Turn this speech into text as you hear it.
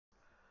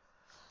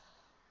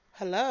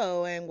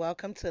Hello and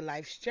welcome to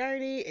Life's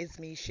Journey. It's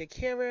me,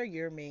 Shakira,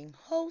 your main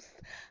host.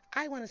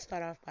 I want to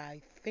start off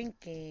by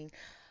thanking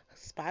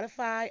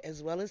Spotify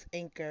as well as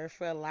Anchor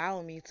for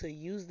allowing me to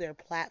use their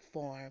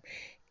platform.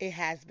 It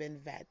has been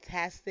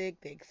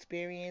fantastic. The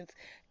experience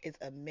is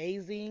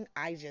amazing.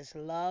 I just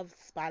love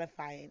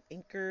Spotify and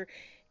Anchor.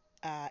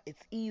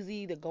 It's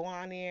easy to go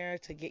on there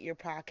to get your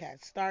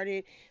podcast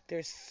started.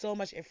 There's so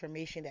much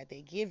information that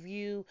they give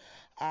you,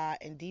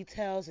 and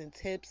details and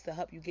tips to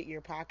help you get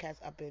your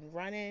podcast up and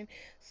running.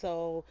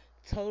 So,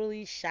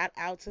 totally shout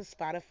out to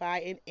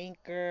Spotify and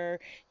Anchor.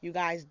 You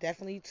guys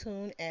definitely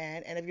tune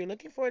in. And if you're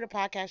looking for the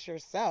podcast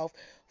yourself,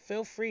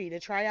 feel free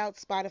to try out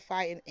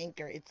Spotify and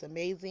Anchor. It's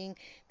amazing.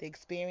 The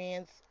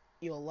experience,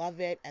 you'll love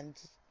it. And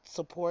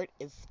support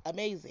is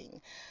amazing.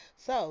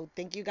 So,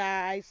 thank you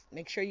guys.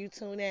 Make sure you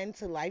tune in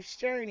to Life's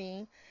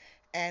Journey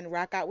and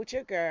rock out with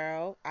your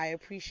girl. I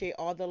appreciate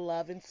all the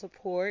love and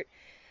support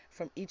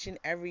from each and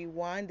every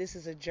one. This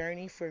is a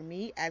journey for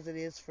me as it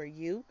is for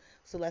you.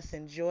 So, let's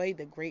enjoy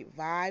the great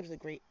vibes, the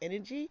great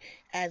energy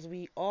as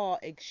we all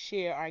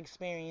share our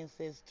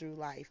experiences through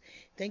life.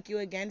 Thank you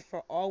again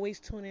for always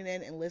tuning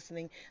in and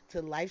listening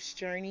to Life's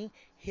Journey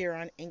here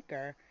on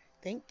Anchor.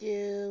 Thank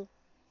you.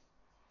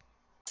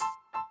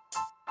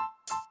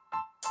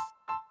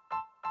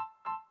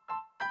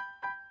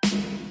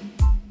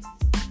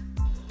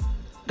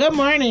 Good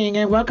morning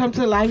and welcome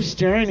to Life's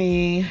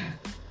Journey.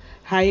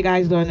 How you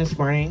guys doing this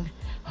morning?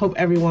 Hope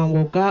everyone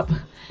woke up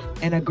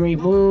in a great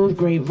mood,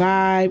 great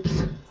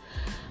vibes.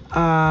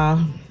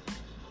 I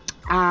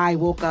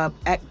woke up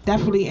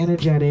definitely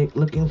energetic,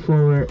 looking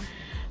forward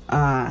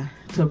to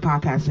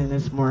podcasting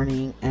this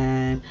morning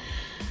and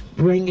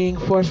bringing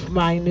forth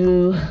my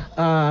new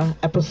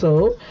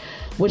episode,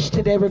 which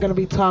today we're going to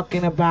be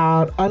talking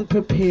about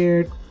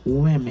unprepared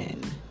women.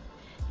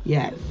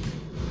 Yes,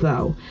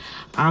 so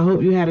I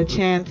hope you had a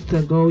chance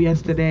to go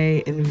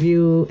yesterday and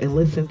view and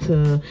listen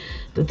to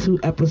the two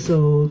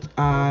episodes,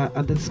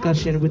 a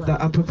discussion with the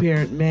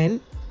unprepared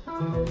men.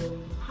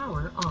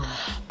 Power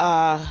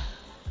on.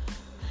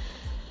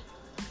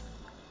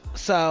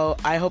 So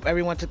I hope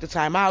everyone took the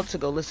time out to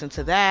go listen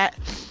to that.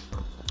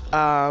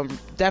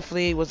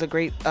 Definitely was a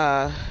great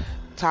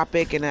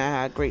topic and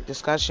a great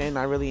discussion.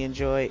 I really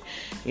enjoyed,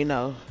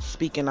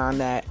 speaking on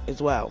that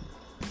as well.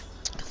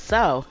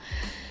 So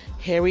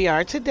here we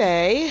are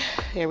today,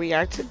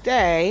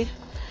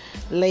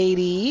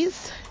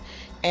 ladies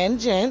and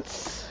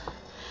gents.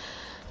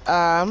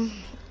 So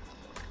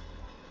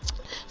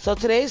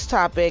today's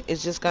topic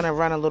is just going to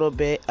run a little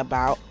bit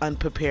about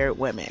unprepared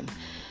women.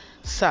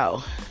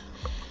 So,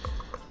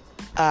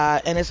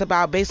 and it's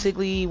about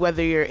basically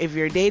if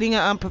you're dating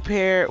an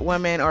unprepared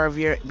woman or if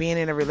you're being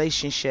in a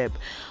relationship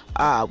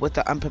with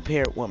an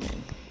unprepared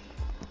woman.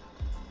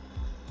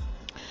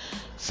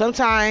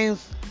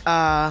 Sometimes,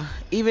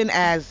 even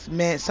as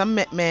men, some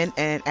men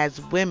and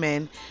as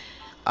women,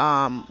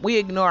 we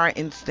ignore our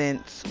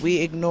instincts.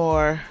 We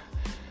ignore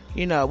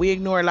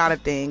a lot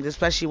of things,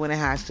 especially when it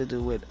has to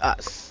do with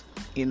us,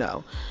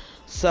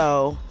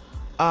 So,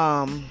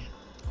 and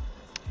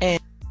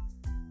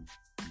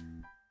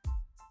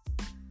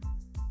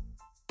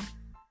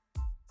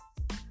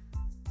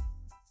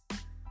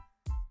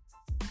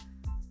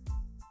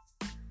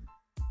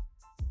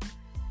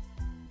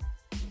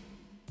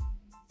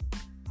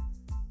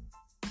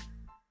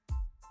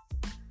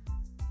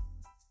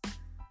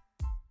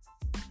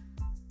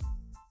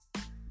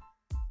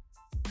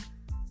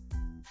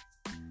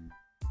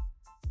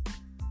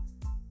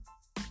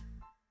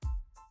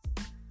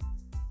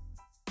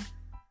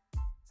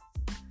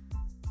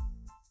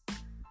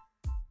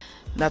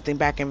nothing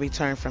back in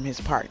return from his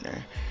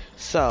partner.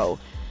 So,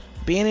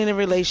 being in a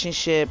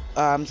relationship,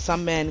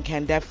 some men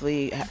can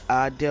definitely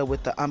deal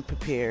with the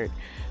unprepared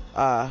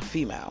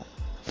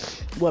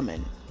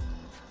woman.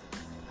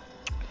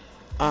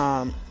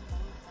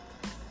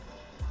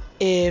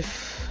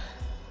 If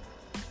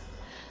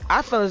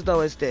I feel as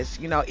though it's this,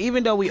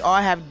 even though we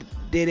all have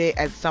did it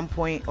at some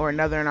point or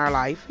another in our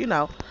life, if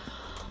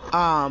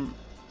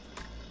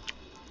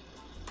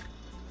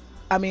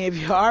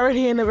you're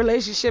already in a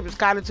relationship, it's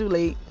kind of too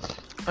late.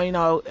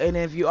 And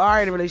if you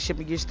are in a relationship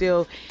and you're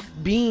still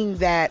being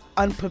that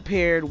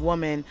unprepared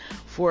woman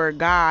for a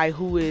guy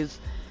who is,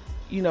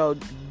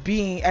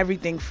 being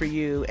everything for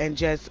you and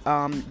just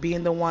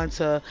being the one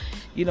to,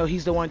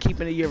 he's the one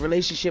keeping your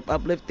relationship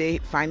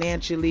uplifted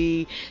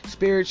financially,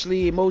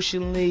 spiritually,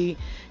 emotionally,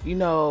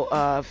 all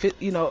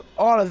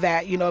of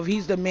that, if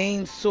he's the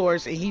main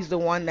source and he's the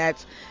one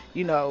that's,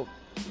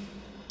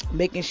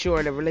 making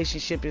sure the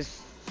relationship is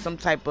some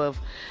type of,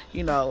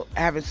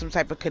 having some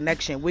type of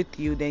connection with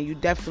you, then you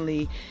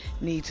definitely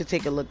need to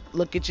take a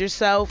look at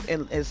yourself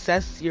and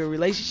assess your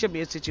relationship,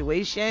 your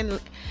situation,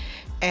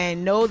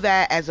 and know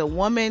that as a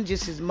woman,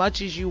 just as much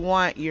as you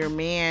want your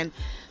man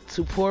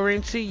to pour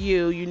into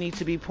you, you need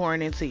to be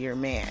pouring into your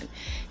man.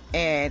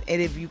 And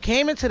if you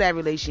came into that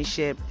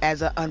relationship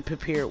as an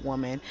unprepared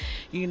woman,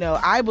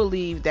 I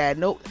believe that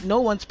no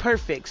one's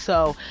perfect.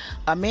 So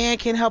a man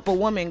can help a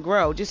woman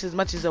grow just as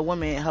much as a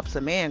woman helps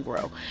a man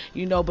grow.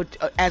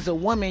 But as a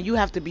woman, you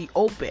have to be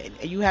open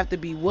and you have to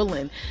be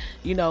willing,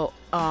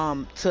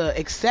 to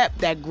accept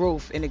that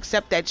growth and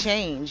accept that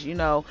change.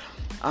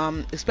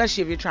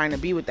 Especially if you're trying to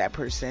be with that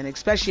person,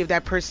 especially if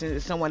that person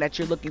is someone that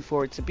you're looking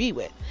forward to be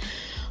with.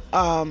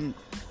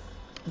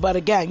 But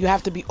again, you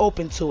have to be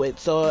open to it.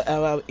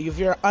 So if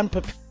you're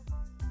unprepared,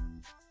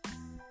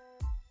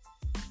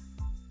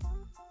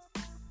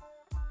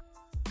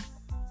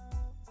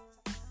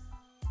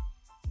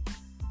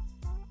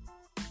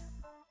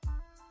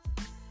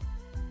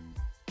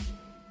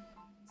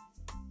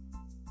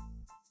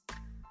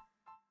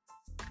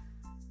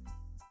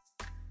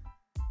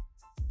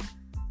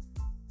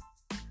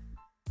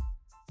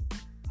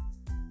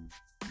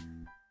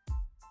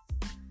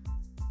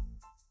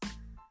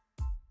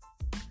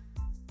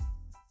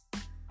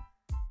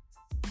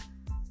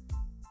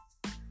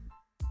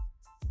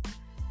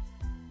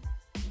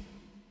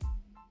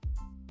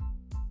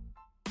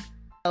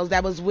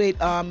 that was with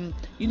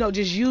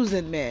just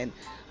using men,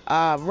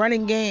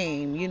 running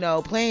game,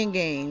 playing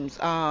games,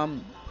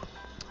 and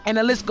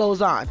the list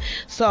goes on.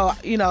 So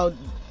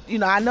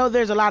I know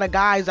there's a lot of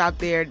guys out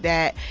there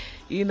that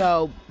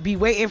be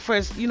waiting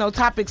for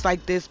topics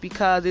like this,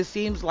 because it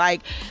seems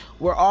like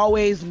we're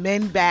always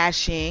men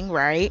bashing,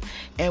 right?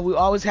 And we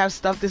always have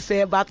stuff to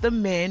say about the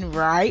men,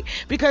 right?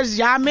 Because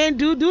y'all men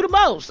do the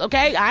most,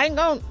 okay? I ain't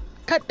gonna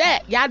cut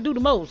that. Y'all do the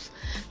most.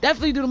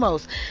 Definitely do the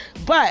most.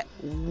 But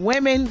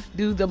women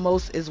do the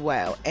most as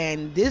well.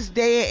 And this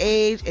day and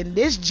age, in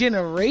this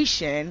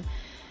generation,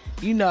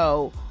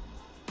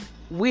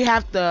 we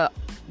have to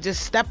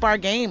just step our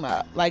game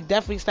up. Like,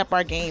 definitely step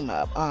our game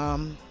up.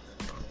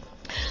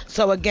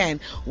 So again,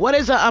 what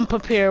is an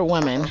unprepared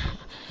woman?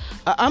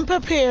 An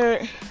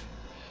unprepared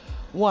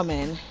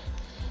woman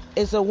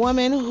is a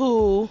woman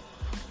who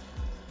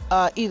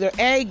either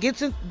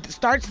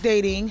starts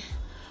dating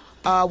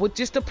with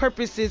just the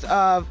purposes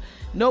of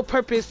no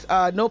purpose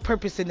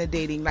in the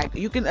dating. Like,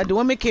 the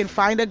woman can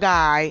find a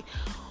guy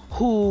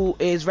who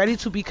is ready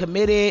to be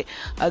committed,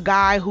 a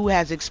guy who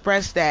has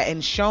expressed that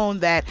and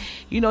shown that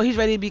he's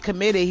ready to be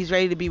committed, he's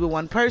ready to be with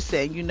one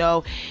person,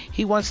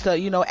 he wants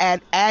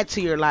to add to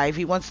your life,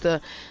 he wants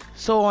to,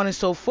 so on and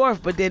so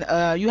forth. But then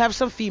you have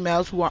some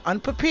females who are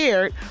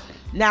unprepared.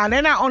 Now,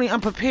 they're not only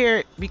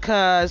unprepared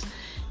because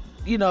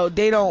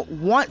they don't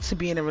want to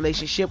be in a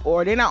relationship,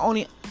 or they're not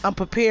only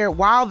unprepared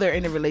while they're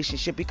in a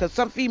relationship, because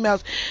some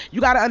females,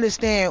 you got to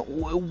understand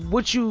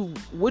what you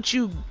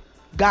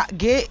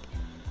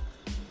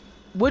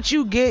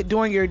get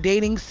during your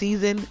dating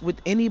season with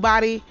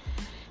anybody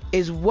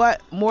is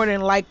what more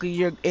than likely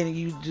you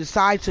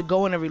decide to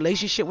go in a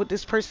relationship with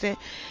this person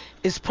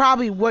is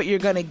probably what you're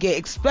gonna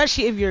get,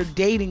 especially if your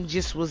dating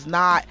just was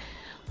not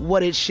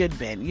what it should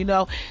been,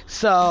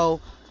 so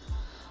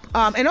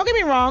and don't get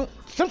me wrong,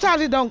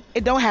 sometimes it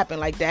don't happen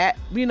like that,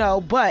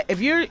 but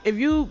if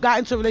you got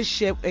into a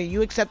relationship and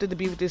you accepted to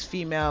be with this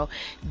female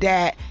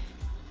that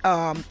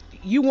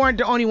you weren't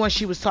the only one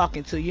she was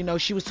talking to.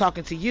 She was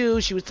talking to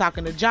you, she was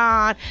talking to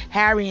John,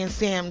 Harry, and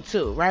Sam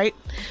too, right?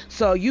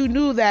 So you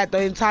knew that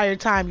the entire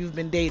time you've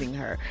been dating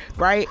her,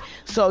 right?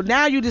 So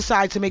now you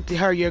decide to make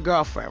her your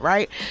girlfriend,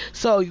 right?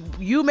 So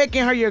you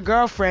making her your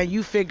girlfriend,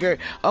 you figure,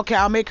 okay,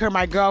 I'll make her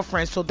my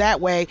girlfriend, so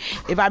that way,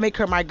 if I make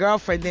her my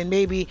girlfriend, then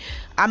maybe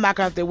I'm not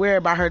gonna have to worry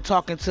about her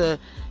talking to,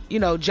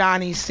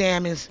 Johnny,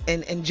 Sam,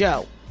 and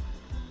Joe.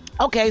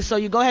 Okay, so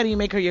you go ahead and you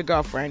make her your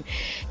girlfriend,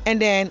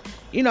 and then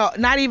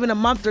not even a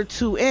month or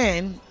two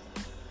in,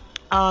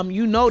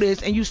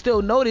 you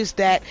still notice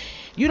that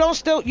you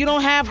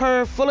don't have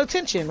her full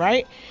attention,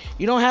 right?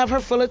 You don't have her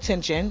full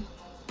attention.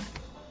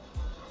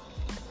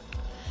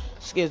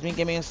 Excuse me,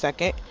 give me a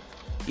second.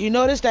 You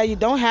notice that you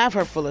don't have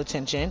her full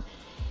attention,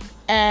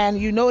 and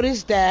you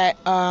notice that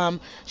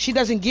she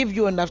doesn't give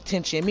you enough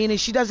attention, meaning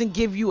she doesn't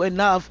give you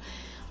enough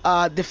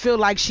to feel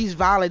like she's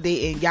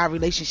validating your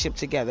relationship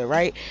together,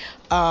 right?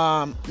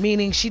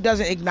 Meaning she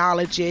doesn't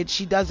acknowledge it.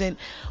 She doesn't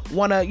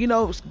want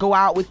to, go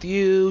out with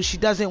you. She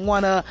doesn't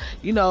want to,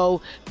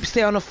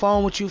 stay on the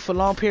phone with you for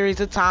long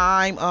periods of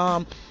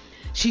time.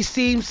 She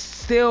seems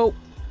still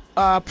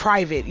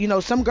private.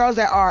 Some girls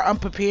that are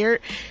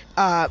unprepared,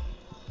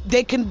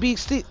 they can be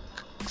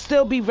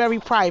still be very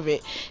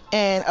private.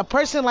 And a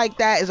person like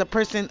that is a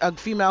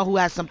female who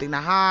has something to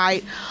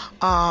hide.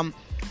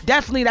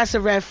 Definitely that's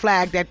a red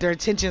flag that their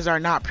intentions are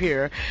not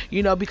pure,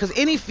 because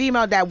any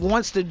female that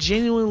wants to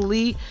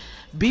genuinely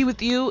be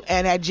with you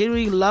and that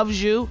genuinely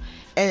loves you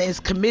and is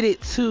committed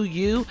to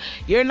you,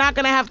 you're not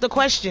going to have to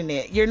question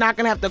it. You're not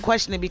going to have to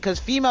question it, because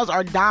females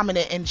are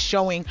dominant in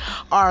showing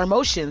our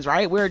emotions,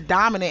 right? We're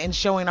dominant in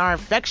showing our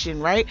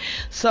affection, right?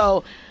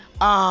 So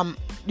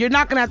you're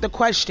not going to have to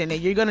question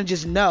it. You're going to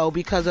just know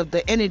because of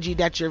the energy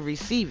that you're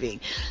receiving.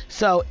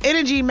 So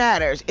energy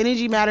matters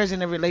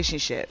in a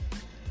relationship.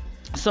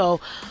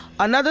 So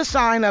another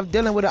sign of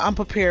dealing with an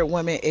unprepared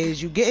woman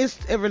is you get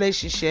in a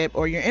relationship,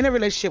 or you're in a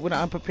relationship with an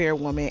unprepared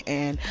woman,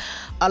 and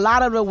a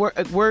lot of the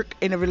work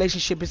in the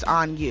relationship is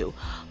on you.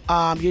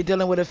 You're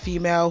dealing with a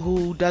female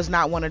who does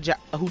not want to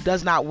who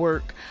does not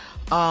work,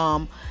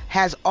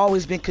 has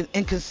always been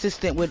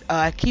inconsistent with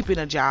keeping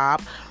a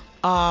job.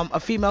 A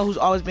female who's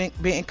always been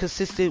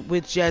inconsistent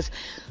with just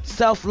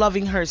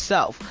self-loving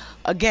herself.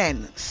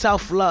 Again,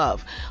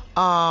 self-love.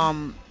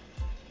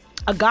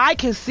 A guy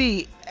can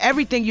see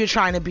everything you're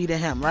trying to be to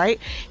him, right?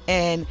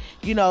 And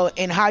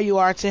and how you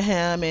are to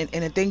him, and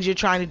the things you're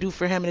trying to do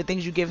for him, and the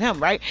things you give him,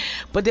 right?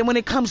 But then when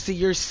it comes to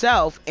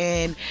yourself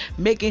and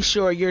making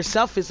sure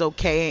yourself is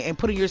okay, and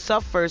putting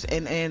yourself first,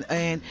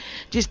 and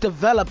just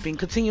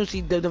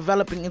continuously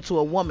developing into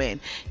a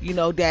woman,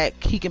 that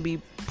he can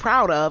be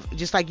proud of,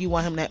 just like you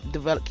want him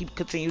to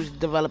continue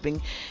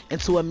developing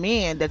into a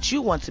man that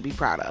you want to be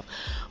proud of.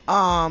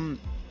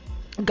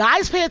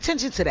 Guys pay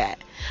attention to that.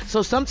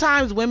 So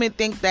sometimes women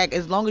think that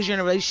as long as you're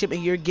in a relationship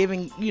and you're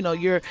giving,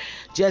 you're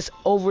just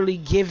overly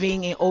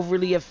giving and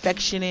overly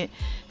affectionate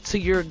to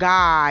your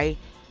guy,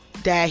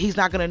 that he's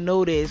not going to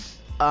notice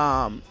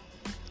some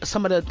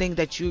of the things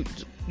that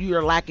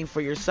you're lacking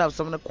for yourself,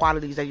 some of the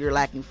qualities that you're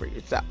lacking for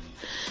yourself.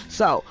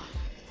 So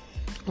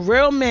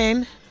real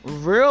men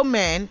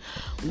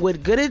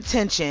with good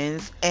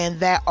intentions and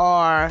that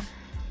are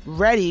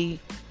ready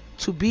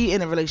to be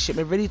in a relationship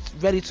and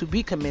ready to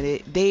be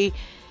committed, they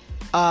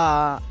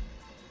can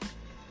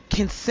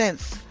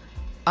sense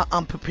an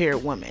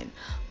unprepared woman.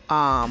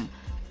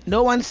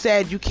 No one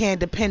said you can't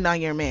depend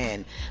on your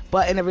man,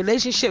 but in a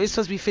relationship it's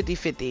supposed to be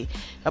 50-50.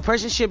 A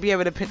person should be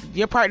able to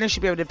your partner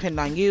should be able to depend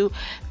on you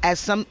in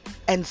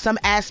some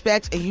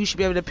aspects, and you should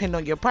be able to depend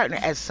on your partner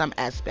as some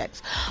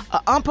aspects. An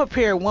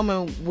unprepared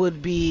woman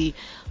would be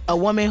a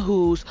woman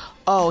who's,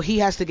 oh, he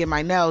has to get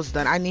my nails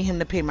done, I need him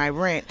to pay my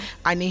rent,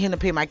 I need him to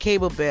pay my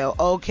cable bill,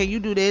 oh, can you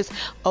do this,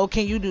 oh,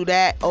 can you do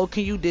that, oh,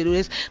 can you do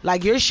this?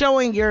 Like, you're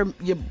showing your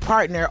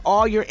partner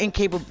all you're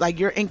incapable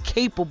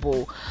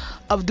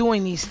of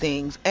doing these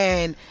things.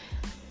 And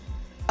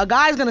a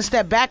guy's gonna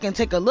step back and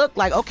take a look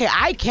like, okay,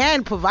 I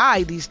can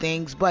provide these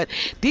things, but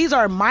these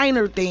are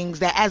minor things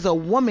that as a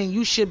woman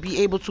you should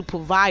be able to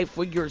provide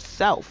for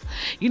yourself.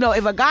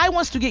 If a guy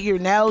wants to get your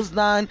nails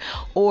done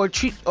or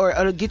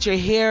get your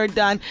hair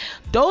done,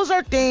 those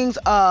are things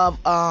of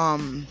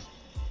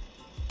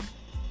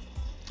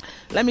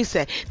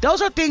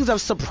those are things of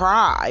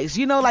surprise,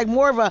 like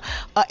more of a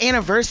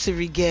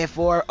anniversary gift,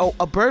 or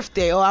a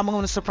birthday. Oh, I'm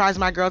going to surprise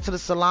my girl to the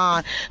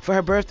salon for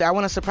her birthday. I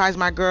want to surprise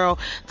my girl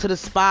to the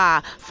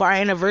spa for our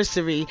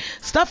anniversary.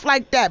 Stuff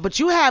like that. But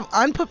you have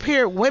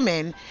unprepared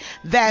women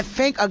that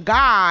think a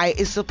guy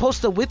is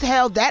supposed to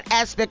withhold that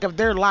aspect of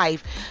their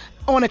life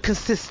on a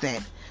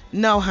consistent.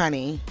 No,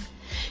 honey.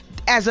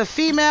 As a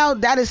female,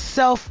 that is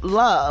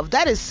self-love.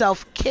 That is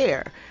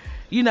self-care.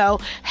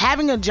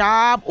 Having a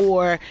job,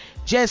 or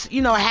just,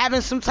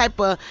 having some type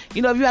of, if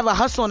you have a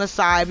hustle on the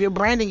side, if you're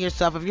branding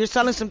yourself, if you're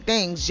selling some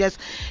things, just,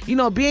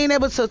 being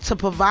able to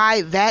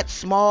provide that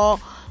small,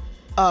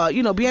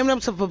 being able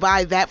to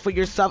provide that for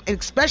yourself, and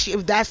especially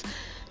if that's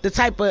the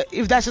type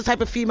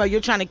of female you're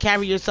trying to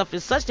carry yourself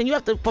as such, then you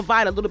have to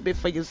provide a little bit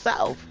for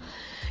yourself.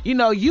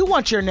 You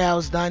want your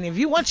nails done, if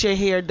you want your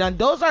hair done,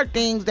 those are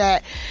things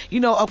that,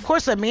 of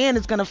course a man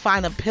is going to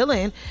find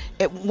appealing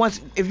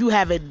if you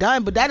have it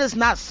done, but that is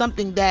not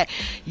something that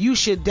you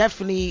should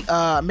definitely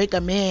make a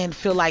man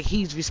feel like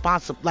he's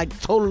responsible, like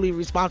totally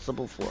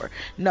responsible for.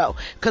 No,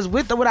 because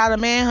with or without a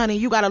man, honey,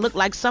 you got to look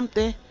like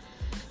something.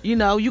 You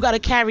got to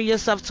carry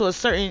yourself to a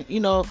certain,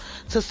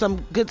 to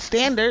some good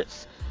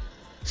standards.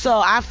 So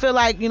I feel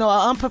like, an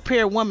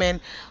unprepared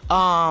woman,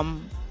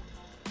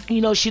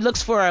 she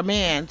looks for a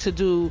man to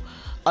do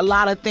a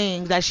lot of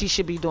things that she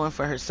should be doing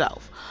for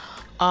herself.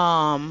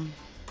 An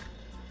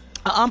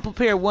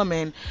unprepared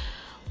woman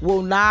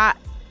will not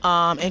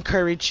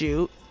encourage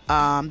you.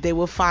 They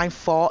will find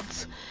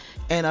faults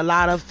in a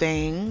lot of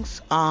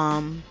things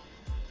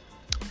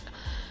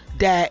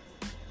that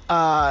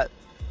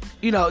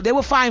they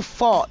will find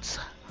faults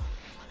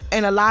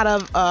in a lot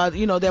of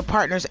their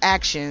partner's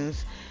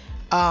actions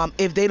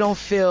if they don't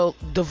feel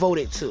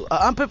devoted to. An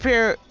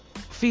unprepared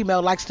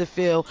female likes to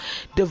feel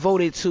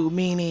devoted to,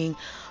 meaning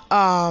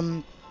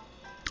no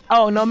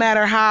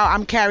matter how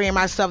I'm carrying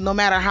myself, no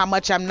matter how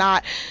much I'm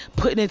not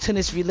putting into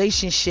this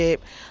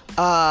relationship,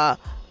 I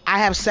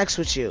have sex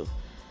with you.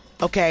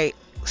 Okay,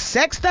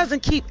 sex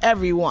doesn't keep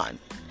everyone.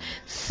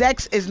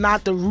 Sex is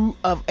not the root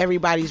of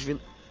everybody's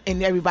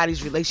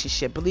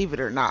relationship, believe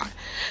it or not.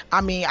 I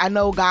mean, I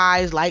know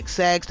guys like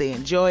sex, they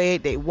enjoy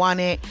it, they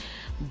want it,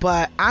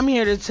 but I'm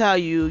here to tell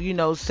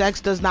you, sex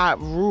does not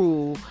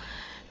rule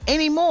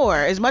anymore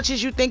as much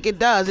as you think it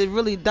does. It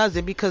really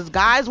doesn't, because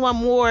guys want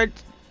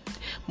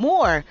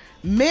more,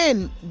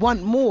 men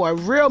want more,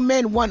 real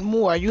men want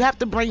more. You have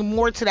to bring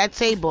more to that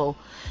table.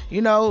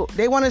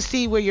 They want to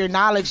see where your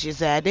knowledge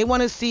is at. They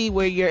want to see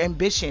where your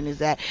ambition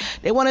is at.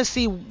 They want to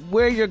see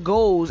where your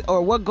goals,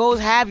 or what goals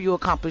have you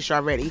accomplished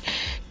already.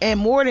 And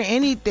more than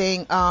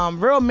anything,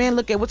 real men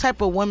look at what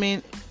type of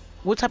woman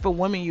what type of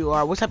woman you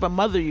are, what type of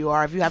mother you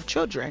are if you have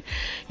children,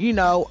 you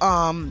know.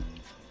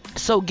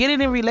 So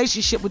getting in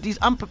relationship with these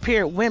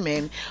unprepared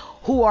women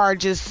who are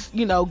just,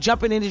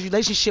 jumping in this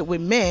relationship with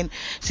men.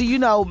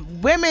 So,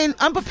 women,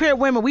 unprepared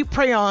women, we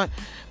prey on,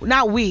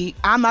 not we,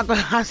 I'm not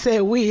gonna, I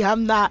said we,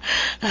 I'm not,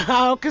 I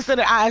don't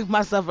consider I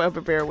myself an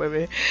unprepared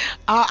women.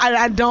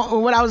 I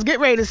don't, what I was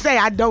getting ready to say,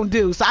 I don't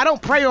do. So I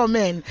don't prey on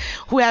men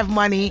who have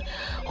money,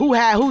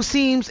 who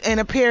seems and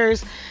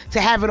appears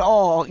to have it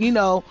all,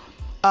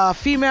 a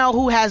female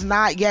who has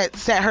not yet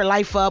set her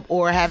life up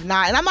or have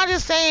not, and I'm not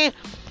just saying,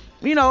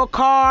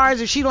 cars,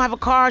 if she don't have a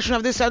car, she don't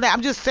have this or that.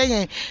 I'm just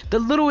saying the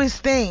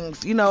littlest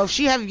things, if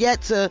she have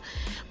yet to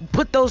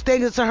put those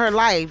things into her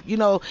life,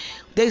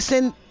 they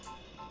send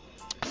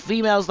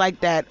females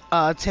like that,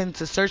 tend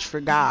to search for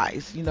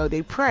guys,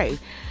 they pray.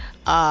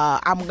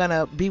 I'm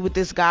gonna be with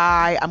this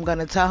guy. I'm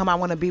gonna tell him I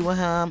want to be with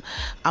him.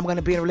 I'm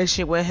gonna be in a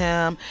relationship with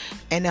him,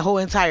 and the whole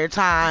entire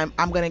time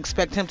I'm gonna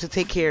expect him to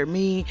take care of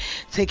me,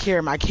 take care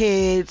of my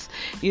kids,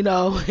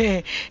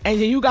 and then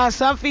you got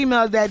some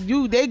females that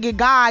they get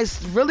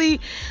guys,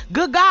 really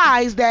good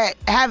guys, that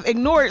have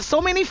ignored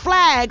so many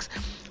flags.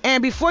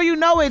 And before you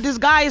know it, this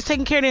guy is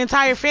taking care of the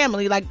entire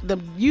family, like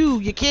your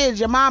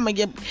kids, your mama,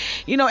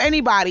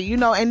 anybody,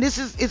 and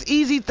it's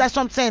easy. That's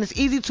what I'm saying. It's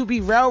easy to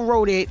be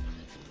railroaded.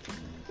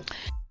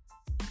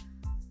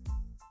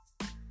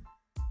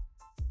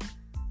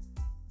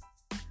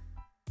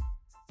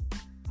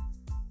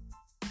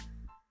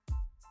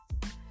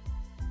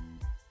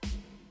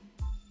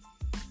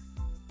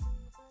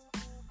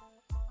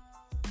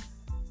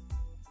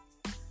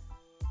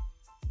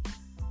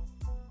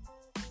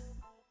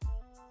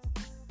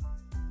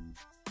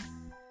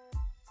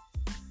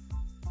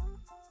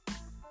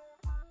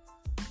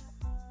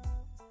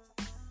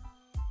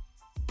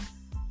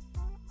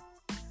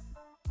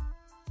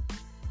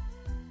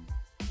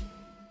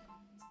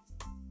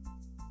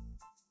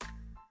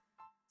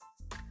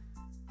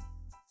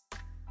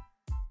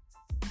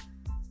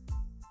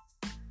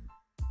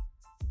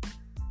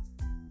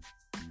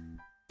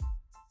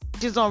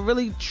 Just on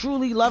really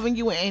truly loving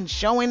you and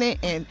showing it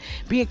and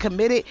being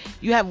committed.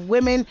 You have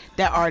women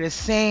that are the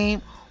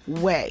same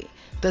way.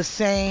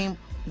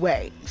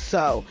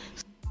 So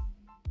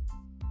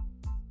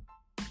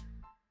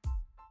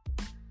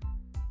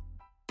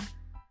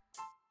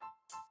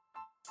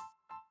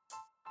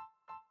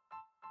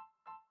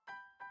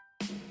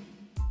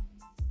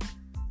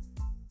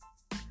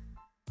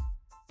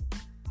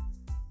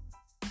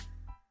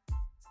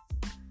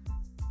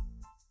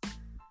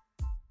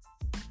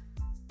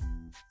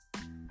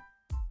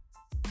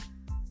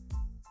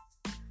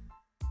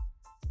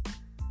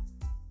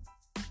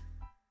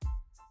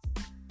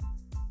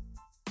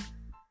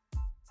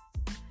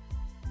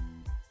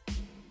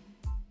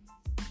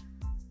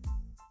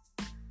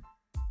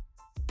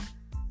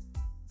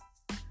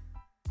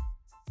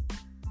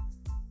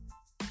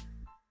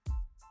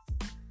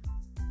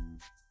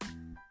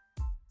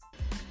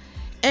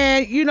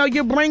and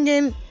you're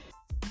bringing,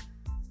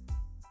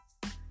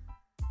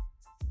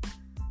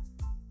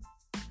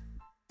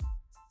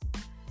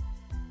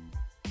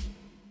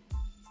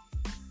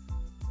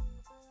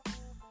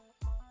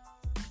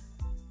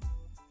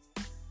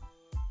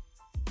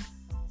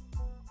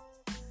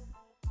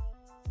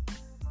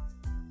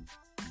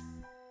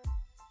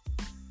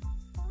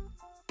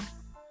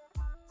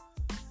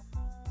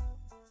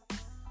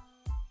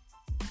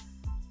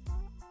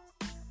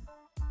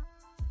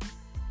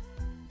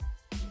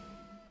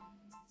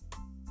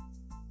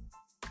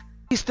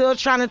 he's still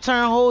trying to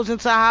turn hoes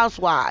into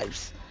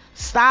housewives.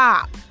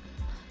 Stop.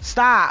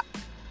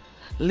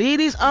 Leave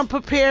these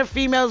unprepared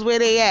females where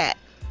they at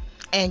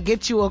and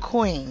get you a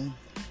queen.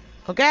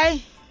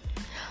 Okay?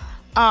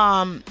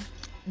 Don't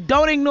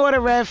ignore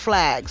the red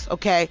flags,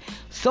 okay?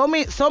 So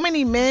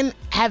many men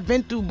have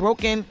been through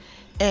broken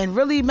and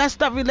really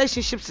messed up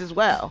relationships as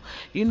well.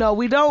 We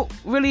don't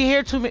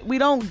really we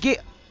don't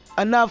get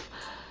enough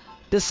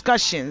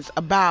discussions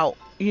about,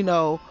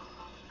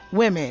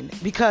 women,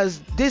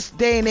 because this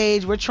day and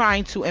age we're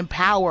trying to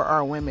empower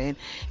our women,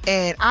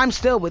 and I'm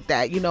still with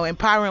that.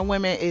 Empowering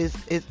women is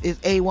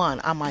A1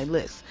 on my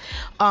list.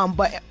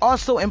 But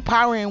also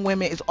empowering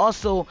women is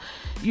also,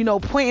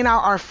 pointing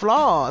out our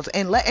flaws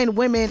and letting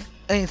women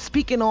and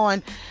speaking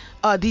on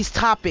these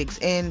topics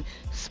and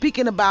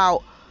speaking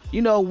about,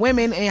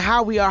 women and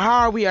how we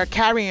are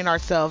carrying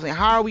ourselves and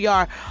how we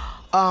are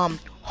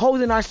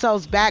holding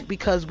ourselves back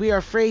because we are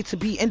afraid to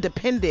be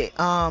independent.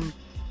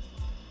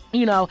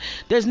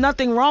 There's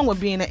nothing wrong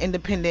with being an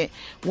independent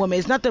woman.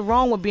 There's nothing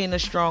wrong with being a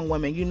strong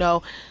woman.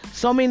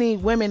 So many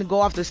women go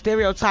off the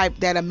stereotype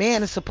that a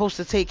man is supposed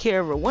to take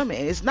care of a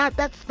woman.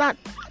 That's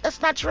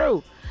not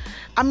true.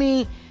 I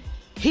mean,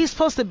 he's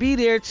supposed to be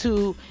there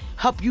to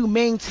help you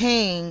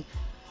maintain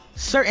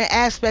certain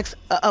aspects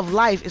of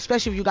life,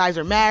 especially if you guys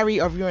are married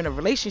or if you're in a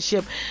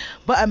relationship.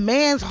 But a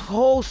man's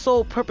whole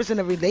sole purpose in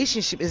a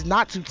relationship is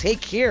not to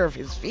take care of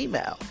his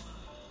female.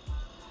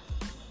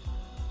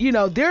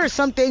 There are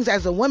some things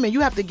as a woman you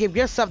have to give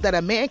yourself that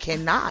a man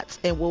cannot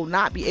and will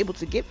not be able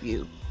to give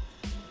you.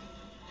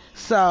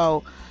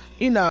 So,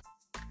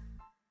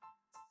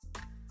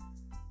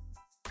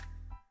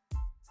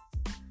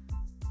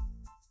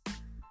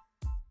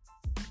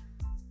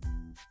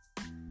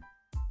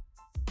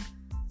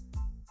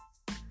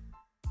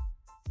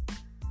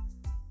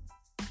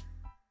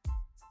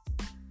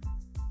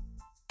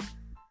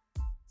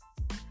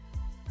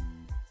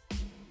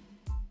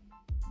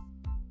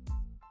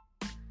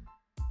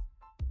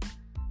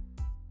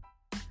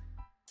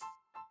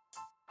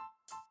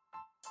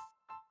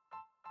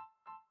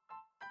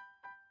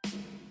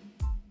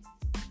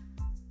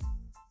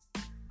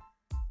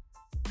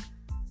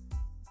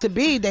 to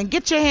be, then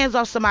get your hands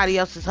off somebody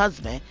else's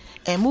husband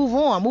and move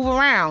on, move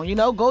around.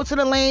 Go to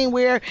the lane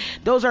where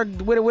those are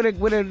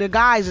where the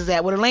guys is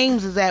at, where the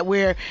lanes is at,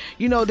 where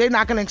they're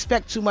not gonna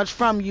expect too much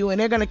from you, and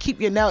they're gonna keep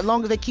your nails as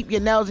long as they keep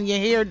your nails and your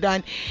hair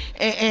done,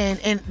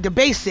 and the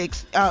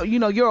basics.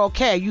 You're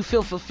okay. You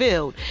feel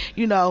fulfilled.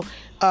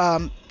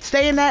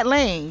 Stay in that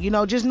lane.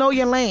 Just know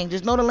your lane.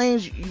 Just know the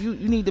lanes you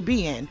need to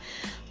be in.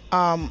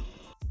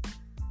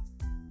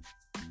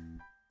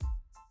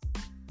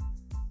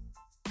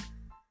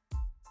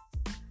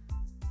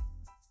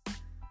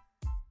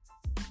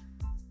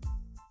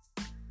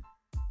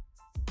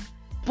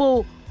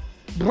 People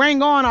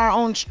bring on our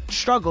own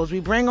struggles.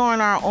 We bring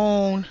on our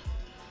own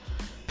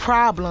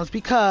problems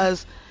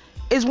because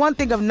it's one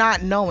thing of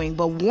not knowing,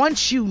 but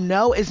once you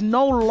know, it's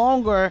no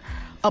longer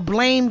a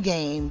blame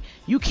game.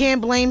 You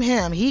can't blame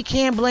him. He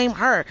can't blame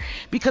her,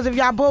 because if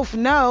y'all both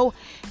know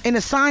and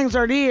the signs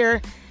are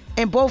there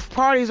and both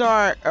parties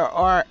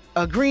are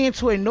agreeing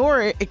to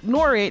ignore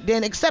it,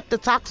 then accept the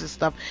toxic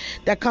stuff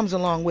that comes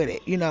along with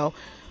it.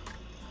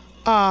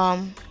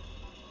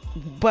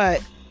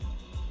 But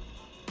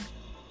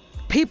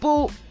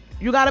people,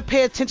 you got to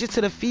pay attention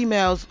to the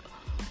females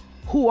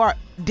who are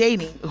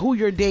dating, who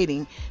you're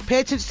dating.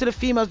 Pay attention to the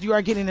females you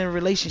are getting in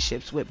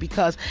relationships with,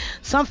 because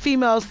some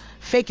females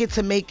fake it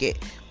to make it.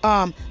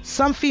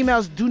 Some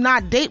females do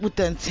not date with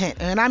the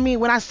intent. And I mean,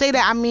 when I say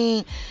that, I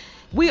mean,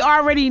 we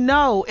already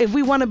know if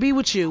we want to be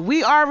with you.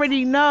 We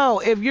already know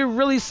if you're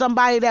really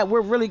somebody that we're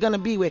really going to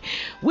be with.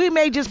 We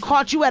may just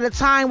caught you at a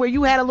time where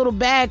you had a little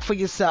bag for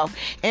yourself,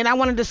 and I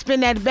wanted to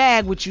spend that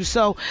bag with you.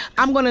 So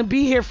I'm going to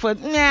be here for,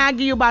 I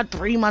give you about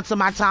 3 months of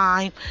my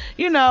time.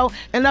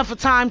 Enough of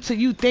time to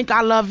you think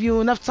I love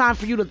you, enough time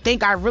for you to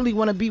think I really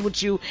want to be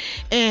with you.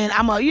 And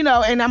I'm going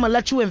to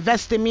let you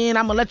invest in me, and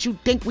I'm going to let you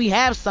think we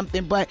have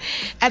something. But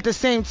at the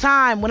same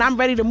time, when I'm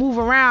ready to move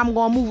around, I'm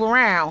going to move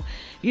around.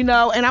 And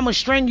I'm going to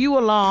string you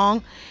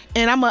along,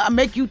 and I'm going to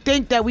make you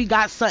think that we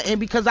got something,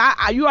 because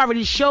you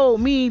already showed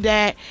me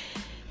that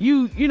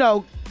you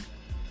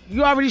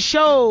already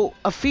showed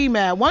a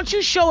female. Once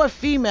you show a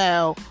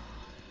female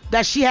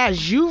that she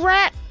has you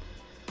wrapped,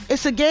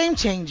 it's a game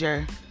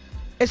changer.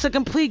 It's a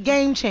complete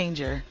game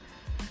changer.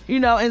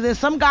 And then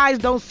some guys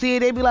don't see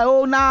it. They be like,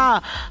 oh, nah,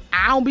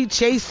 I don't be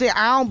chasing.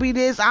 I don't be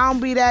this. I don't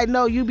be that.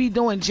 No, you be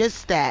doing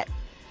just that.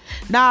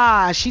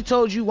 Nah, she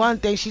told you one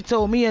thing, she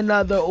told me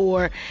another,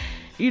 or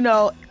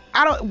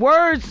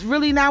words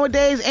really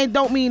nowadays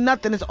don't mean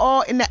nothing. It's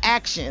all in the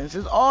actions.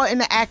 It's all in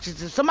the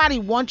actions. If somebody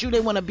wants you, they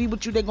want to be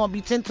with you, they're going to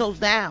be 10 toes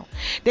down.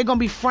 They're going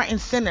to be front and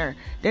center.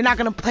 They're not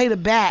going to play the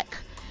back.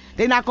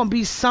 They're not going to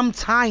be some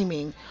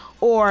timing,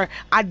 or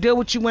I deal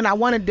with you when I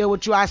want to deal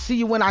with you. I see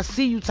you when I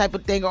see you type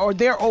of thing, or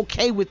they're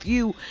okay with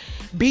you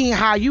being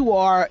how you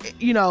are.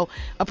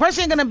 A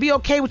person ain't going to be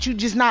okay with you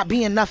just not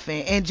being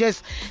nothing and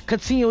just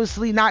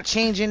continuously not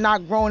changing,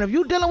 not growing. If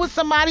you're dealing with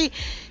somebody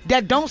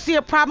that don't see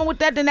a problem with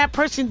that, then that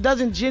person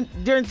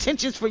their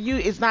intentions for you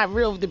is not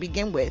real to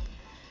begin with.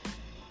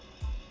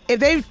 If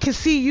they can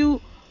see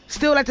you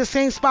still at the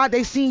same spot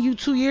they seen you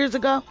 2 years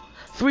ago,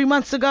 3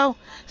 months ago,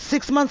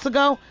 6 months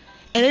ago,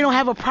 and they don't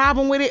have a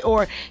problem with it,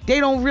 or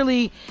they don't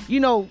really,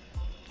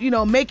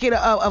 make it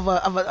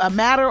a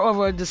matter of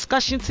a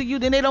discussion to you,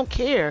 then they don't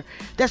care.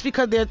 That's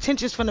because their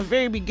intentions from the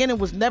very beginning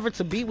was never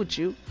to be with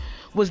you,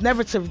 was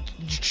never to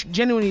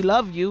genuinely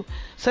love you.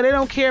 So they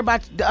don't care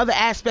about the other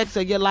aspects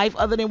of your life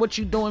other than what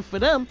you're doing for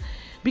them,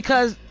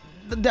 because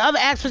the other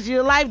aspects of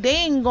your life they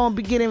ain't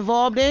gonna get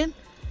involved in.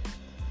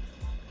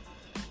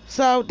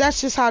 So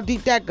that's just how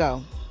deep that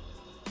go.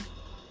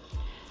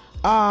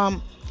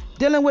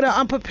 Dealing with an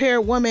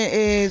unprepared woman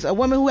is a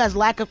woman who has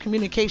lack of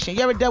communication.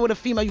 You ever dealt with a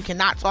female you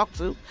cannot talk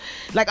to?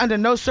 Like, under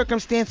no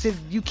circumstances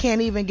you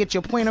can't even get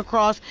your point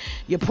across,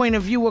 your point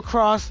of view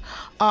across.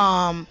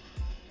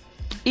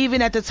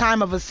 Even at the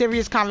time of a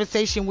serious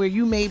conversation where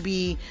you may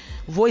be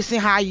voicing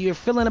how you're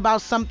feeling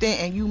about something,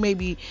 and you may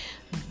be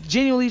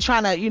genuinely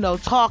trying to,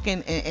 talk,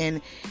 and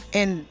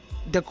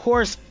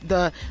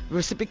the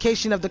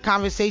reciprocation of the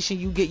conversation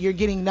you're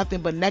getting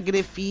nothing but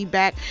negative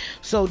feedback.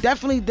 So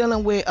definitely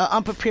dealing with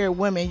unprepared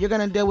women, you're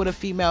gonna deal with a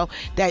female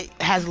that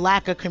has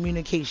lack of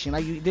communication.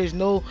 Like, there's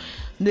no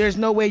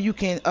way you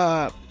can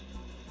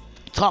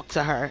talk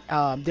to her.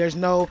 And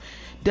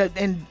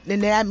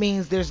that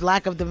means there's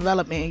lack of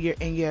development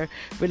in your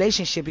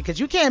relationship, because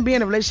you can't be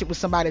in a relationship with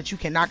somebody that you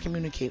cannot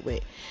communicate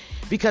with,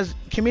 because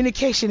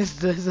communication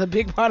is a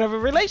big part of a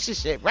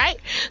relationship, right?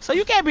 So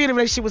you can't be in a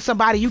relationship with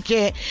somebody you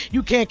can't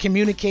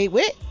communicate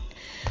with.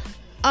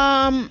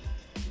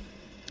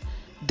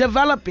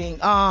 Developing,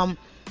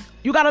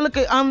 you got to look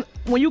at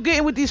when you get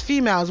in with these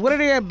females, what are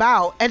they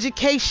about?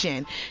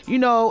 Education,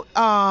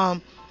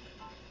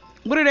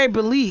 what are their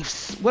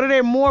beliefs? What are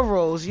their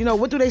morals?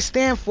 What do they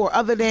stand for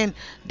other than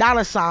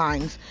dollar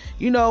signs?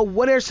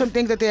 What are some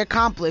things that they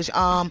accomplish?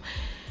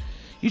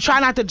 You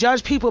try not to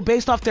judge people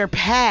based off their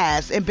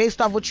past and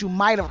based off what you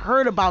might have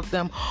heard about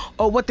them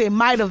or what they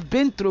might have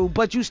been through,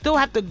 but you still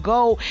have to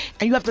go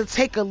and you have to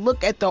take a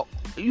look at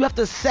you have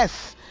to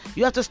assess.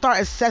 You have to start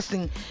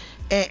assessing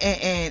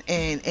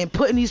and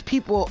putting these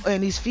people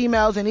and these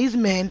females and these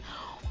men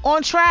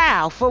on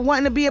trial for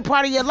wanting to be a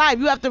part of your life.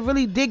 You have to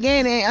really dig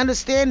in and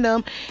understand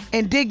them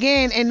and dig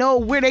in and know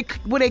where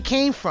they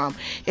came from.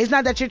 It's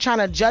not that you're trying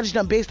to judge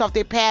them based off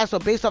their past or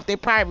based off their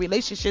prior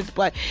relationships,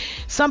 but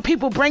some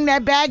people bring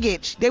that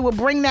baggage. They will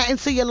bring that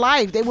into your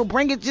life. They will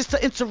bring it just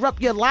to interrupt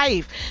your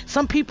life.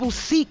 Some people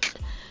seek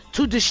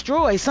to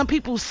destroy. Some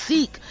people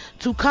seek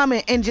to come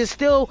in and just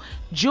steal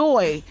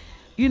joy,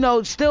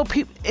 still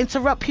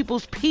interrupt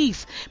people's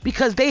peace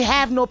because they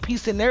have no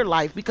peace in their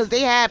life, because they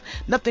have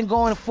nothing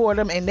going for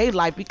them in their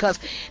life, because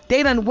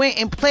they done went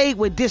and played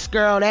with this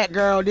girl, that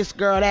girl, this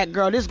girl, that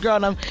girl, this girl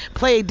done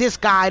played this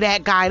guy,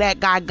 that guy,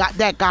 got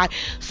that guy.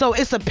 So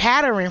it's a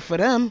pattern for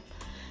them.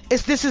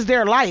 This is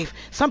their life.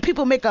 Some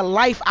people make a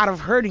life out of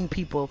hurting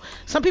people.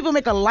 Some people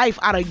make a life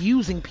out of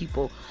using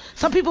people.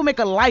 Some people make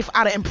a life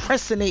out of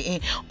impersonating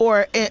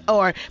or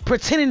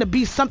pretending to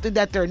be something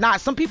that they're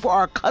not. Some people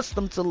are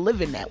accustomed to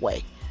living that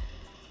way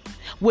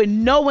with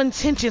no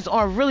intentions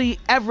on really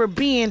ever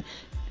being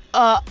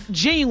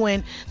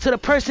genuine to the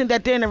person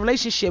that they're in a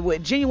relationship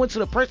with, genuine to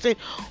the person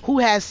who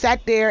has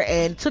sat there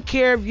and took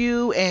care of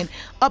you and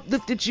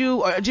uplifted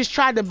you or just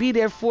tried to be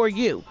there for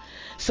you.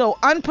 So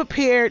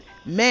unprepared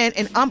men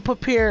and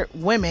unprepared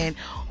women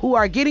who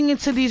are getting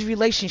into these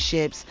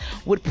relationships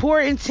with poor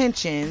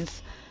intentions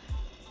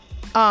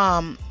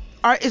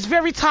it's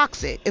very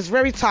toxic. It's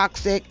very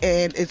toxic,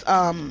 and it's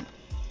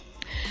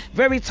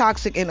very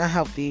toxic and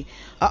unhealthy.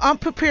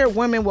 Unprepared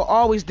women will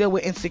always deal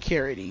with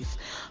insecurities.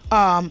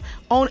 On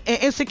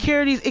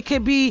insecurities, it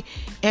could be,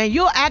 and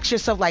you'll ask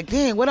yourself like,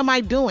 dang, what am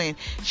I doing?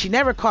 She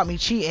never caught me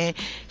cheating.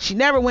 She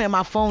never went on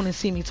my phone and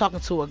see me talking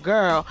to a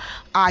girl.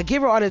 I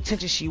give her all the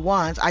attention she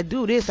wants. I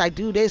do this, I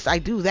do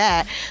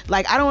that.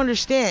 Like, I don't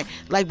understand.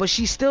 Like, but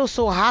she's still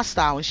so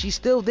hostile, and she's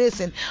still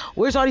this, and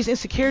where's all these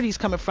insecurities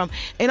coming from?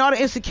 And all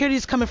the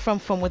insecurities coming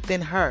from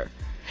within her.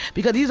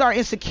 Because these are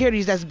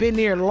insecurities that's been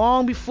there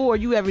long before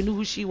you ever knew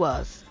who she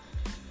was.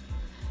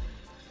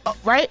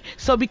 Right?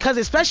 So because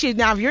especially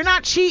now, if you're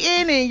not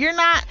cheating and you're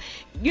not,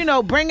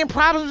 bringing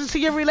problems into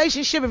your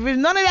relationship, if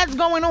none of that's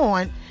going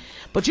on,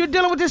 but you're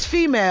dealing with this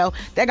female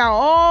that got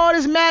all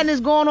this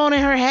madness going on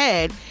in her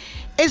head,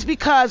 it's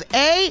because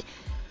A,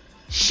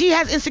 she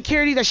has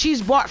insecurity that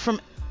she's bought from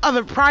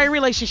other prior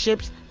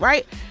relationships,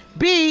 right?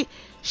 B,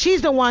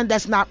 she's the one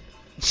that's not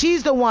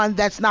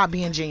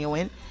being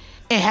genuine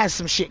and has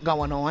some shit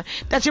going on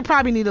that you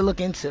probably need to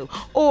look into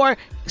or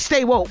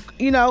stay woke,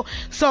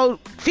 So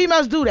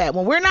females do that.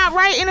 When we're not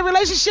right in a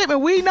relationship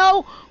and we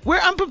know we're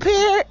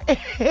unprepared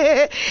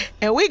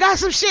and we got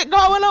some shit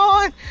going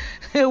on,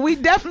 we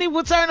definitely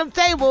will turn them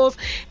tables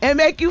and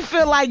make you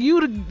feel like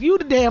you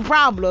the damn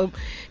problem.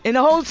 And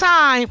the whole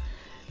time,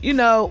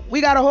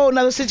 we got a whole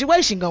nother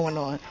situation going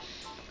on.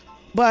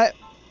 But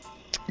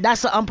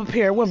that's an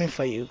unprepared woman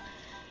for you.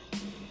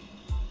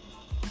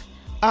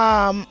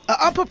 An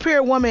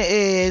unprepared woman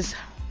is,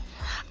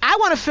 I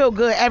want to feel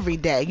good every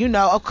day.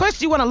 Of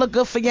course you want to look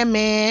good for your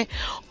man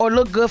or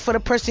look good for the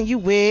person you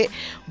with,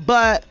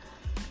 but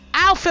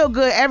I'll feel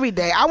good every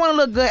day. I want to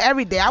look good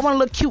every day. I want to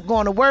look cute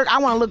going to work. I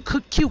want to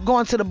look cute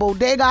going to the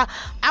bodega.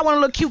 I want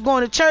to look cute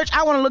going to church.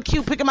 I want to look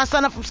cute picking my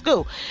son up from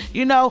school.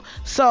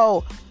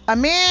 So a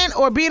man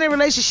or being in a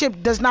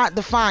relationship does not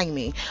define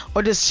me,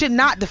 or this should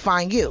not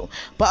define you.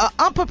 But an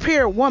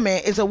unprepared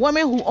woman is a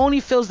woman who only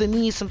feels the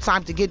need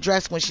sometimes to get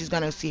dressed when she's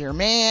going to see her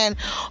man.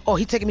 Oh,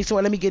 he taking me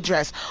somewhere, let me get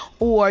dressed.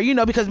 Or,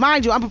 because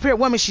mind you, unprepared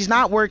woman, she's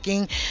not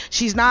working.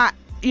 She's not,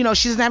 she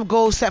doesn't have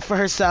goals set for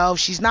herself.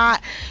 She's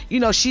not,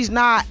 she's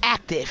not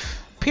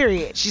active.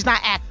 Period. She's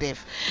not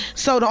active.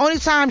 So the only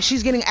time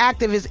she's getting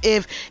active is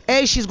if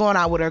A, she's going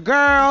out with her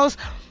girls,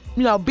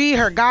 B,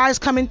 her guys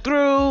coming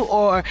through,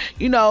 or,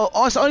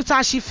 also the only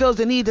time she feels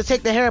the need to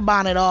take the hair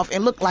bonnet off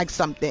and look like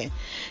something.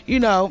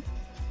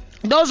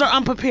 Those are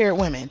unprepared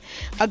women.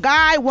 A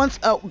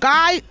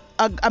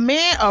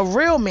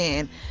real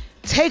man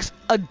takes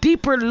a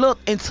deeper look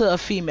into a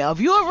female. If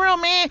you're a real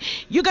man,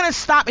 you're going to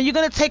stop and you're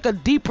going to take a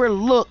deeper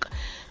look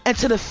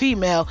into the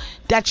female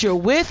that you're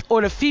with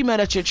or the female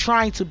that you're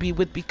trying to be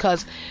with,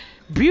 because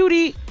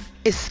beauty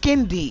is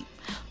skin deep.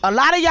 A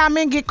lot of y'all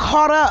men get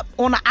caught up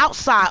on the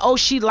outside. Oh,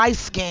 she light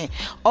skinned.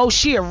 Oh,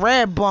 she a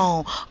red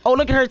bone. Oh,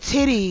 look at her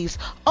titties.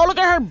 Oh, look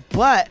at her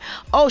butt.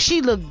 Oh,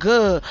 she look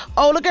good.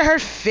 Oh, look at her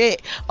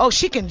fit. Oh,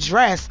 she can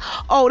dress.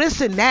 Oh, this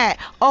and that.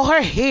 Oh,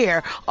 her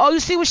hair. Oh, you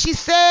see what she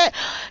said?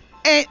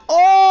 And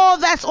all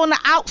that's on the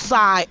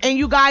outside. And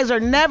you guys are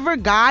never,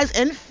 guys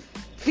and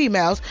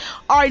females,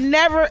 are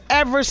never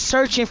ever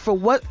searching for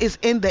what is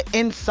in the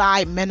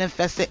inside,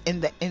 manifested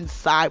in the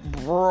inside,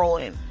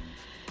 brewing.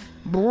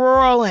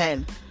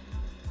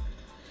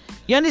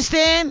 You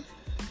understand?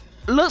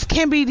 Looks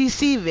can be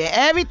deceiving.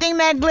 Everything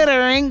that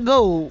glitter ain't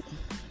gold.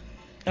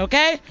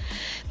 Okay?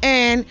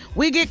 And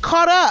we get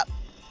caught up.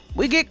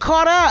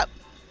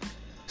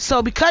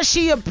 So because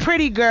she a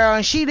pretty girl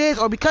and she this,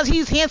 or because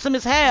he's handsome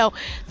as hell,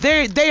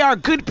 they are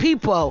good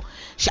people.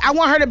 I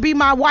want her to be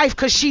my wife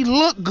because she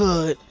look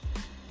good.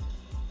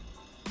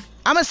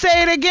 I'm going to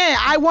say it again.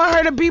 I want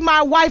her to be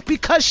my wife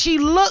because she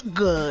look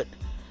good.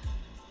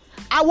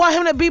 I want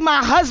him to be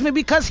my husband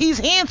because he's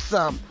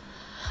handsome.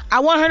 I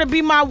want her to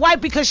be my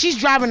wife because she's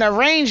driving a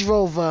Range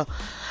Rover.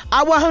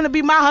 I want him to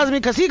be my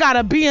husband because he got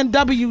a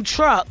BMW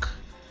truck.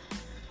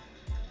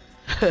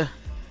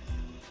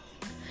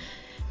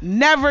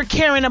 Never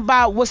caring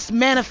about what's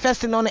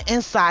manifesting on the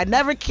inside.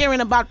 Never caring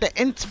about the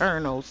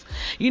internals.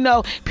 You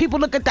know, people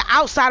look at the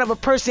outside of a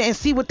person and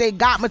see what they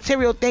got,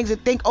 material things,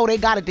 and think, oh, they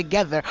got it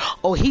together.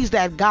 Oh, he's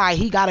that guy,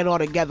 he got it all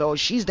together. Oh,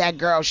 she's that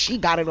girl, she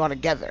got it all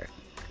together.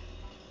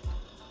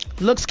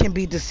 Looks can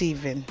be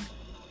deceiving.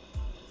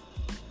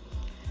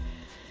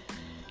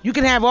 You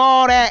can have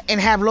all that and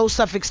have low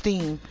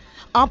self-esteem.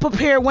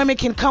 Unprepared women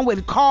can come with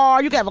a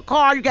car. You can have a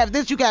car, you can have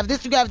this, you can have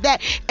this, you can have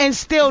that, and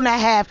still not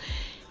have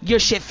your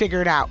shit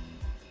figured out.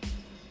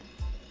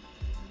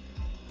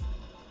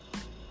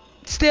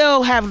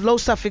 Still have low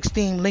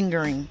self-esteem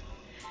lingering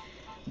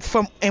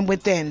from and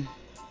within.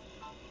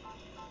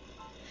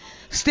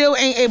 Still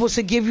ain't able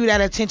to give you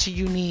that attention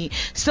you need.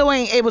 Still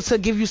ain't able to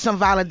give you some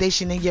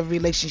validation in your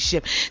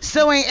relationship.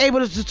 Still ain't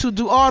able to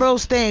do all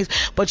those things.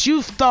 But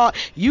you thought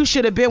you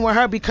should have been with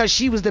her because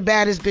she was the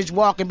baddest bitch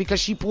walking,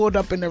 because she pulled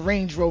up in the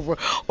Range Rover,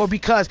 or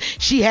because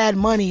she had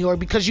money, or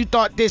because you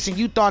thought this and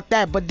you thought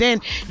that. But then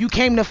you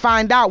came to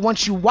find out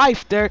once you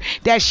wifed her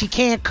that she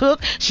can't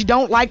cook, she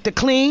don't like to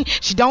clean,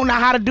 she don't know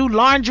how to do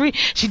laundry,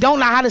 she don't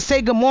know how to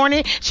say good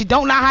morning, she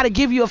don't know how to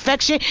give you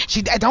affection,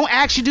 she don't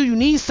ask you do you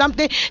need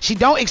something, she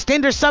don't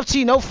extend herself to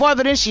you no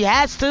further than she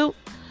has to.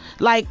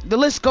 Like, the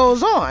list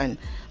goes on.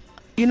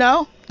 You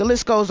know, the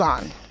list goes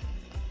on.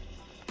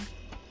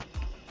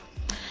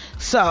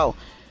 So,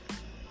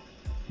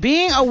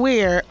 being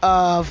aware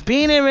of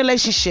being in a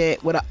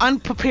relationship with an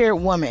unprepared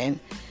woman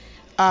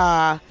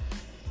can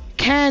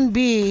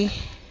be,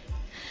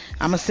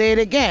 I'm gonna say it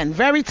again,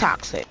 very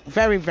toxic.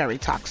 Very, very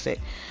toxic.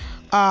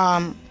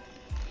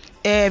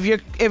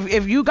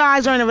 If you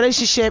guys are in a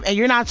relationship and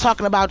you're not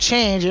talking about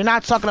change, you're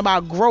not talking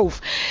about growth,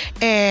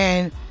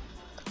 and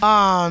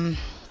I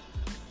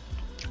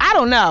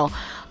don't know,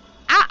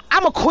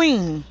 I'm a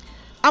queen.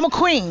 I'm a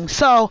queen,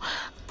 so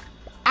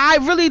I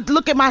really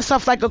look at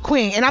myself like a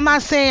queen. And I'm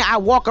not saying I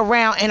walk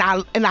around and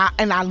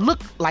I look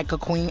like a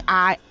queen.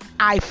 My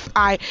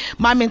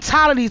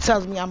mentality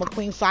tells me I'm a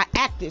queen, so I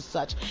act as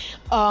such.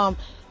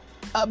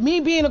 Me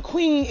being a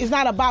queen is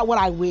not about what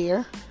I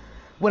wear,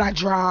 what I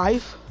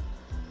drive,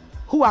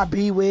 who I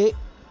be with.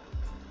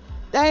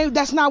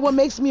 That's not what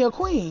makes me a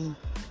queen.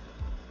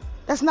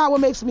 That's not what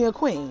makes me a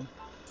queen.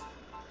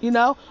 You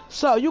know?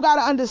 So you got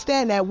to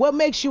understand that. What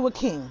makes you a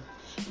king?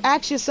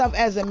 Ask yourself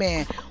as a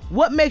man,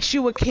 what makes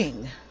you a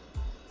king?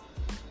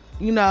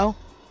 You know?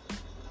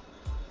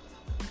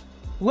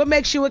 What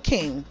makes you a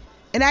king?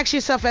 And ask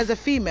yourself as a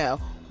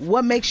female,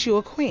 what makes you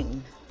a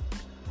queen?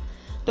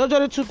 Those are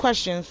the two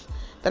questions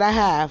that I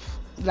have,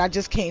 that I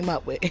just came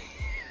up with.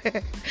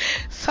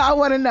 So I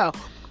want to know,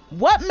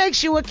 what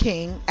makes you a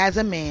king as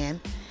a man,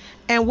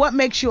 and what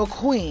makes you a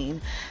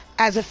queen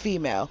as a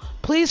female?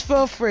 Please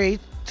feel free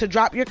to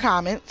drop your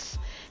comments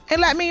and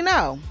let me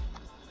know.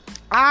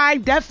 I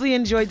definitely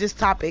enjoyed this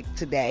topic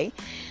today.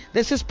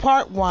 This is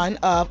part 1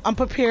 of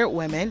Unprepared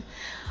Women.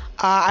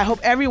 I hope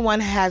everyone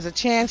has a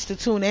chance to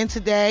tune in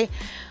today.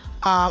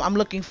 I'm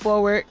looking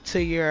forward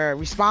to your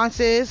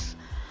responses.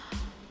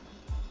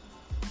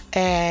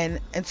 And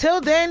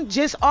until then,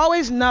 just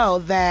always know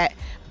that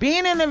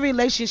being in a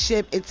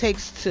relationship, it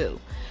takes two.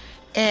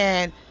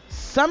 And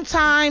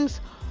sometimes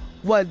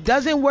what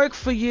doesn't work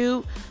for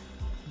you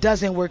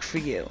doesn't work for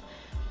you.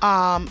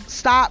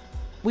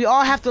 We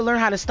all have to learn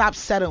how to stop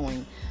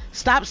settling.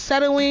 Stop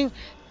settling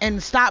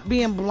and stop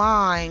being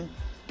blind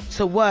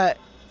to what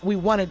we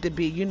want it to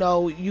be. You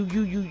know,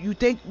 you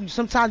think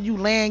sometimes you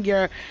land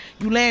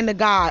the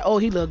guy, oh,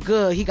 he look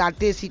good, he got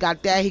this, he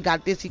got that, he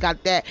got this, he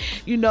got that.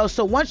 You know,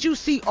 so once you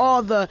see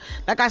all the,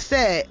 like I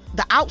said,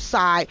 the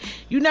outside,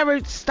 you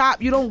never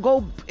stop, you don't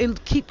go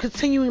and keep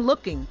continuing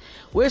looking.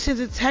 Where's his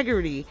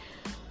integrity?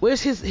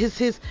 Where's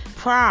his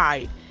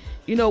pride?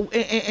 You know,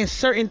 in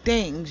certain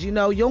things. You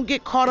know, you don't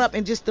get caught up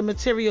in just the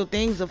material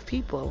things of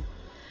people.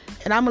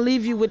 And I'm gonna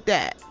leave you with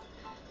that.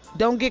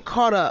 Don't get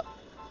caught up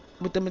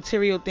with the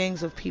material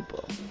things of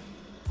people.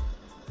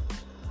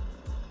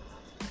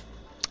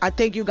 I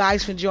thank you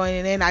guys for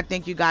joining in. I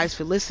thank you guys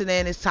for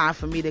listening. It's time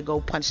for me to go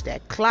punch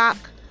that clock.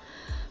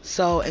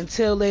 So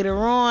until later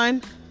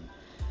on,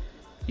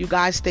 you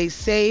guys stay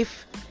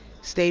safe,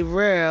 stay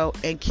real,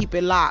 and keep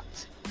it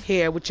locked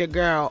here with your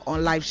girl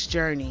on life's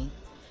journey.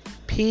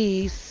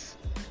 Peace.